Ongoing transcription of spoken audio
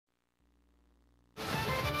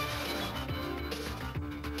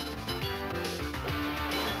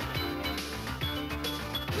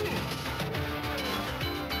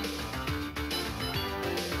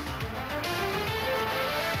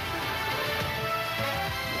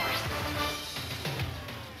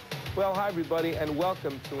Well, hi, everybody, and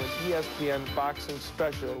welcome to an ESPN boxing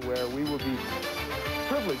special where we will be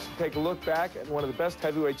privileged to take a look back at one of the best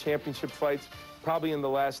heavyweight championship fights probably in the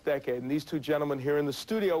last decade. And these two gentlemen here in the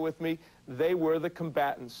studio with me, they were the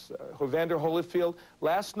combatants. Evander Holyfield,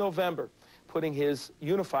 last November, putting his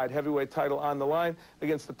unified heavyweight title on the line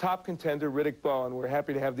against the top contender, Riddick Bowe. And we're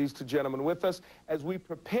happy to have these two gentlemen with us as we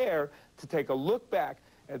prepare to take a look back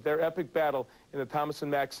at their epic battle in the Thomas &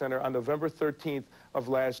 Mack Center on November 13th of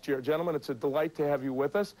last year. Gentlemen, it's a delight to have you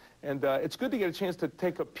with us, and it's good to get a chance to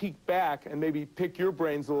take a peek back and maybe pick your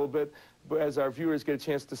brains a little bit as our viewers get a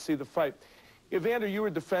chance to see the fight. Evander, you were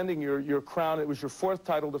defending your crown. It was your fourth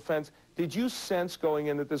title defense. Did you sense going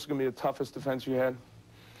in that this was going to be the toughest defense you had?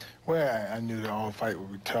 Well, I knew the whole fight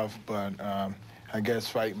would be tough, but I guess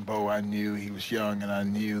fighting Bowe, I knew he was young, and I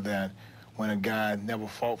knew that when a guy never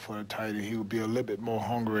fought for a title, he would be a little bit more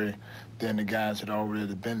hungry than the guys that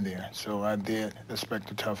already been there. So I did expect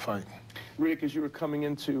a tough fight. Riddick, as you were coming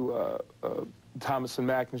into Thomas &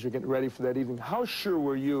 Mack, as you're getting ready for that evening, how sure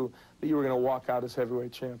were you that you were going to walk out as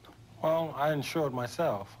heavyweight champ? Well, I ensured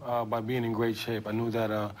myself by being in great shape. I knew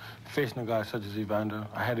that facing a guy such as Evander,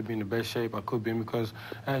 I had to be in the best shape I could be in because,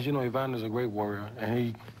 as you know, Evander's a great warrior, and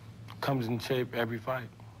he comes in shape every fight.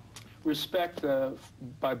 Respect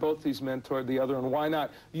by both these men toward the other, and why not?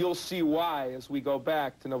 You'll see why as we go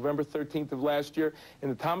back to November 13th of last year in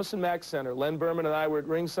the Thomas & Mack Center. Len Berman and I were at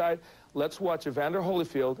ringside. Let's watch Evander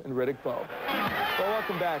Holyfield and Riddick Bowe. Well,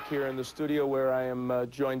 welcome back here in the studio where I am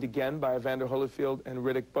joined again by Evander Holyfield and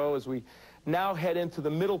Riddick Bowe as we now head into the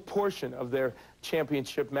middle portion of their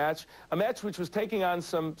championship match, a match which was taking on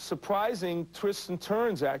some surprising twists and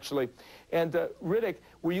turns, actually. And Riddick,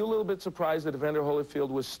 were you a little bit surprised that Evander Holyfield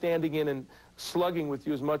was standing in and slugging with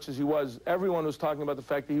you as much as he was? Everyone was talking about the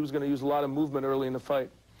fact that he was going to use a lot of movement early in the fight.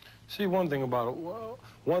 See, one thing about it,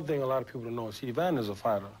 one thing a lot of people don't know is Evander's a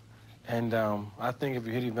fighter. And I think if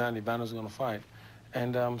you hit Evander, Evander's going to fight.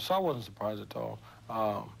 And so I wasn't surprised at all.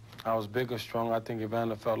 I was big or strong. I think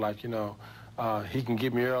Evander felt like, you know, he can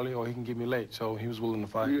get me early or he can get me late, so he was willing to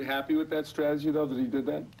fight. Were you happy with that strategy, though, that he did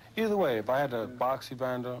that? Either way, if I had to box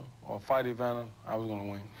Evander or fight Evander, I was going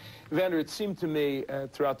to win. Evander, it seemed to me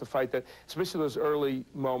throughout the fight that, especially those early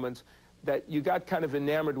moments, that you got kind of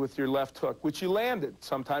enamored with your left hook, which you landed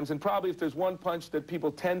sometimes. And probably if there's one punch that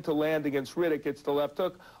people tend to land against Riddick, it's the left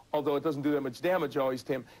hook, although it doesn't do that much damage always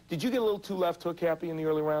to him. Did you get a little too left hook happy in the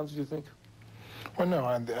early rounds, do you think? Well,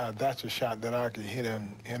 no, that's a shot that I could hit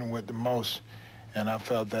him with the most. And I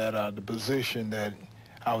felt that the position that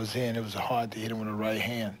I was in, it was hard to hit him with the right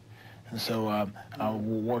hand. And so I was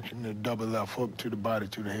working the double left hook to the body,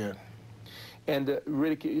 to the head. And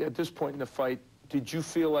Riddick, at this point in the fight, did you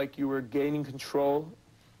feel like you were gaining control?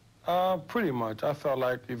 Pretty much. I felt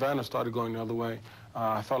like Evander started going the other way.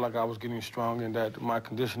 I felt like I was getting strong and that my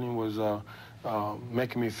conditioning was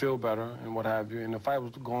making me feel better and what have you. And the fight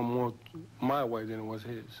was going more my way than it was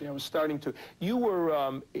his. Yeah, it was starting to. You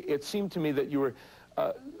were, it seemed to me that you were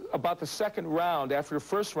about the second round, after the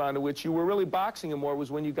first round, in which you were really boxing him more,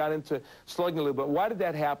 was when you got into slugging a little bit. Why did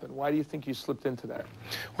that happen? Why do you think you slipped into that?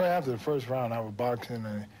 Well, after the first round, I was boxing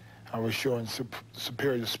and I was showing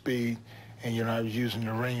superior speed, and, you know, I was using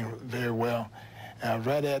the ring very well.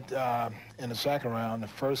 Right at, in the second round, the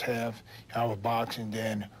first half, I was boxing,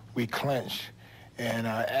 then we clinched, and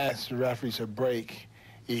I asked the referee to break.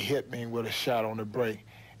 He hit me with a shot on the break,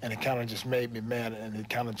 and it kind of just made me mad, and it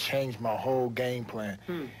kind of changed my whole game plan.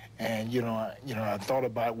 And, you know, I thought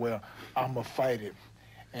about, well, I'm going to fight him.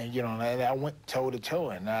 And, you know, and I went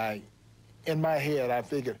toe-to-toe, and in my head, I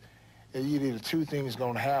figured, either two things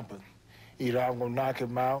going to happen. Either I'm going to knock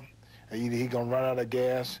him out, or either he's going to run out of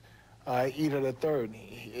gas, either the third.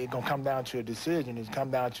 It's going to come down to a decision. It's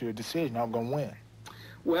come down to a decision. I'm going to win.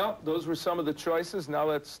 Well, those were some of the choices. Now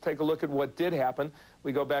let's take a look at what did happen.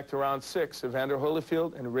 We go back to round 6, Evander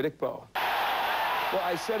Holyfield and Riddick Bowe. Well,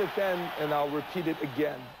 I said it then, and I'll repeat it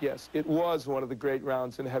again. Yes, it was one of the great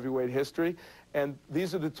rounds in heavyweight history, and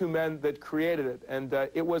these are the two men that created it. And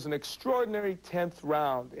it was an extraordinary 10th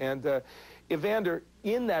round. And Evander,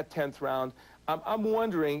 in that 10th round, I'm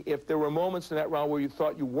wondering if there were moments in that round where you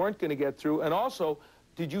thought you weren't going to get through, and also,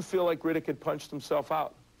 did you feel like Riddick had punched himself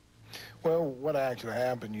out? Well, what actually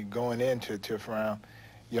happened, you going into the 10th round,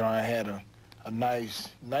 you know, I had a nice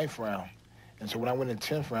 9th round. And so when I went in the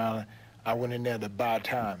 10th round, I went in there to buy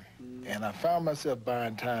time. And I found myself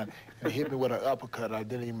buying time, and he hit me with an uppercut I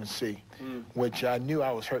didn't even see, which I knew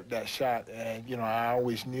I was hurt that shot. And, you know, I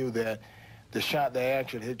always knew that the shot that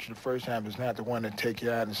actually hit you the first time is not the one that take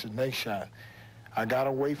you out. It's the next shot. I got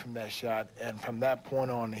away from that shot, and from that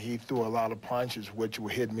point on, he threw a lot of punches, which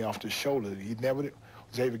would hit me off the shoulder. He never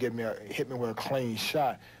was able to hit me with a clean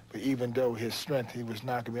shot, but even though his strength, he was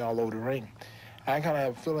knocking me all over the ring. I kind of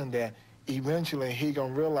have a feeling that eventually he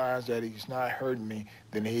gonna realize that he's not hurting me,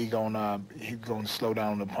 then he gonna slow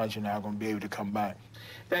down the punch, and I'm gonna be able to come back.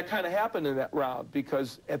 That kind of happened in that round,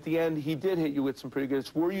 because at the end he did hit you with some pretty good.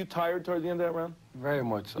 Were you tired toward the end of that round? Very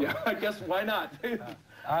much so. Yeah, I guess why not?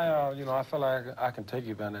 I felt like I can take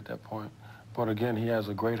Evander at that point. But again, he has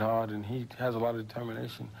a great heart, and he has a lot of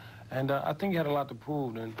determination. And I think he had a lot to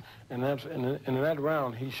prove. And in that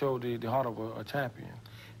round, he showed the heart of a champion.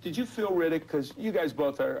 Did you feel, Riddick, because you guys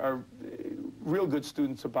both are real good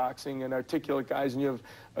students of boxing and articulate guys, and you have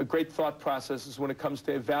a great thought processes when it comes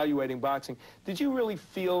to evaluating boxing. Did you really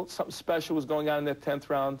feel something special was going on in that 10th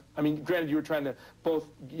round? I mean, granted, you were trying to both,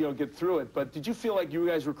 get through it, but did you feel like you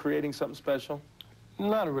guys were creating something special?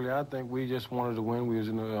 Not really. I think we just wanted to win. We was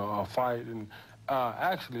in a fight, and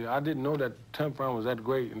actually, I didn't know that 10th round was that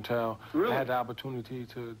great until I had the opportunity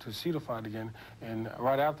to see the fight again. And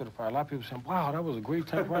right after the fight, a lot of people said, wow, that was a great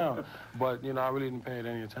 10th round. But, I really didn't pay it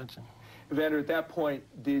any attention. Evander, at that point,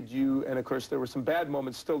 did you, and of course there were some bad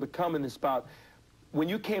moments still to come in this bout, when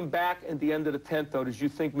you came back at the end of the 10th, though, did you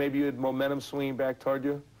think maybe you had momentum swinging back toward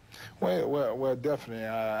you? Well, definitely.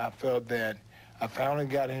 I felt that I finally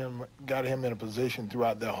got him in a position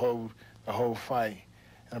throughout the whole fight,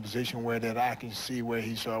 in a position where that I can see where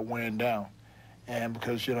he started wearing down. And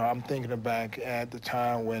because, I'm thinking back at the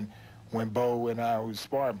time when Bowe and I was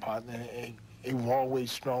sparring partner, he was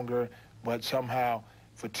always stronger, but somehow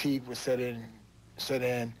fatigue would set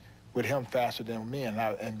in with him faster than me,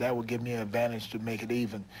 and that would give me an advantage to make it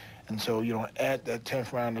even. And so, at that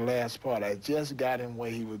 10th round, the last part, I just got him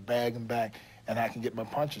where he was bagging back, and I can get my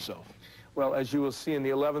punches off. Well, as you will see in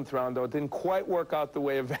the 11th round, though, it didn't quite work out the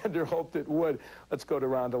way Evander hoped it would. Let's go to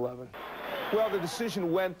round 11. Well, the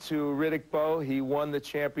decision went to Riddick Bowe. He won the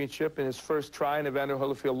championship in his first try, and Evander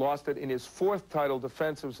Holyfield lost it in his 4th title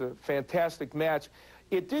defense. It was a fantastic match.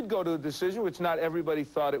 It did go to a decision, which not everybody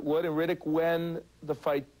thought it would. And Riddick, when the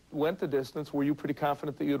fight went the distance, were you pretty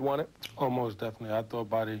confident that you'd won it? Oh, most definitely. I thought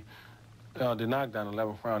by the knockdown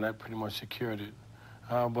 11th round, that pretty much secured it.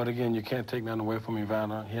 But again, you can't take nothing away from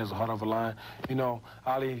Evander. He has a heart of a lion.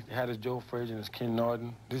 Ali had his Joe Frazier and his Ken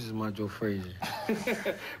Norton. This is my Joe Frazier.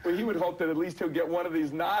 Well, you would hope that at least he'll get one of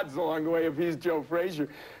these nods along the way if he's Joe Frazier.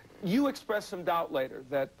 You expressed some doubt later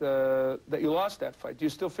that you lost that fight. Do you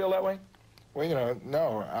still feel that way? Well,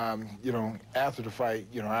 no. After the fight,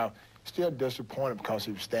 I was still disappointed because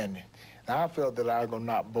he was standing. Now, I felt that I was going to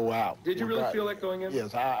knock Bowe out. Did you really feel that going in?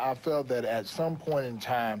 Yes, I felt that at some point in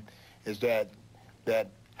time is that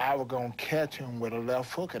I was going to catch him with a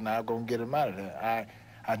left hook and I was going to get him out of there.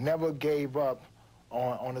 I never gave up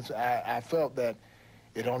on this. I felt that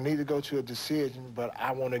it don't need to go to a decision, but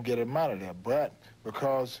I want to get him out of there. But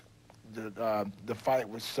because the fight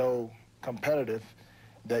was so competitive,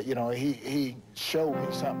 that, he showed me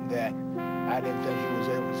something that I didn't think he was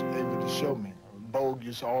able to show me. Bowe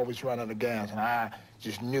used to always run out of gas, and I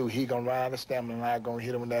just knew he gonna run out of stamina, and I gonna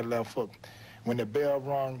hit him with that left hook. When the bell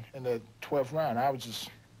rung in the 12th round, I was just,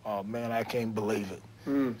 oh man, I can't believe it.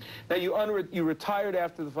 Now you retired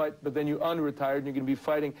after the fight, but then you unretired, and you're gonna be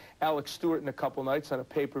fighting Alex Stewart in a couple nights on a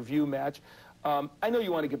pay-per-view match. I know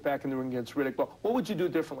you want to get back in the ring against Riddick Bowe. What would you do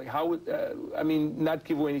differently? How would, I mean, not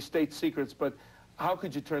give away any state secrets, but how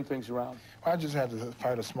could you turn things around? I just had to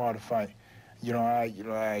fight a smarter fight.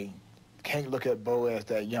 I can't look at Bowe as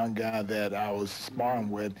that young guy that I was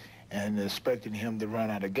sparring with and expecting him to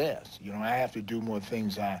run out of gas. I have to do more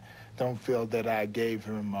things. I don't feel that I gave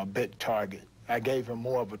him a big target. I gave him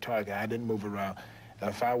more of a target. I didn't move around.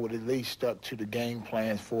 If I would at least stuck to the game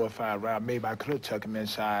plans 4 or 5 rounds, maybe I could have took him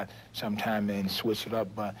inside sometime and switched it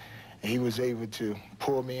up, but he was able to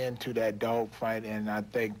pull me into that dog fight, and I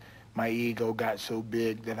think my ego got so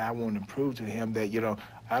big that I wanted to prove to him that,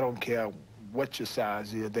 I don't care what your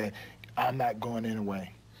size is, that I'm not going anyway.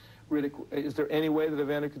 Riddick, is there any way that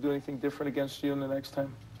Evander could do anything different against you in the next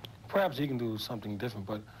time? Perhaps he can do something different,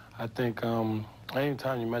 but I think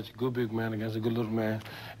anytime you match a good big man against a good little man,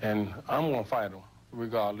 and I'm going to fight him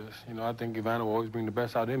regardless. I think Evander will always bring the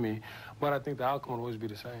best out in me, but I think the outcome will always be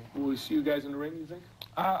the same. Will we see you guys in the ring, you think?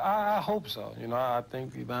 I hope so. I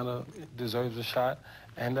think Evander deserves a shot,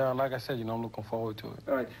 and like I said, I'm looking forward to it.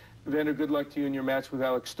 All right. Evander, good luck to you in your match with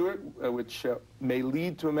Alex Stewart, which may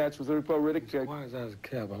lead to a match with Riddick Bowe. Riddick, why is that a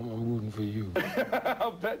cab? I'm rooting for you.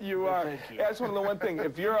 I'll bet you are. Thank you. Yeah, I just want to know one thing.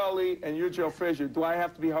 If you're Ali and you're Joe Frazier, do I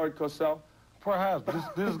have to be Howard Cosell? Perhaps.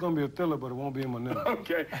 This is going to be a thriller, but it won't be in Manila.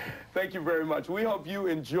 Okay. Thank you very much. We hope you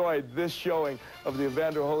enjoyed this showing of the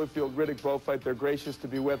Evander Holyfield-Riddick Bowe fight. They're gracious to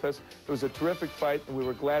be with us. It was a terrific fight, and we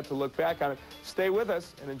were glad to look back on it. Stay with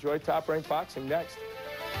us and enjoy Top Rank Boxing next.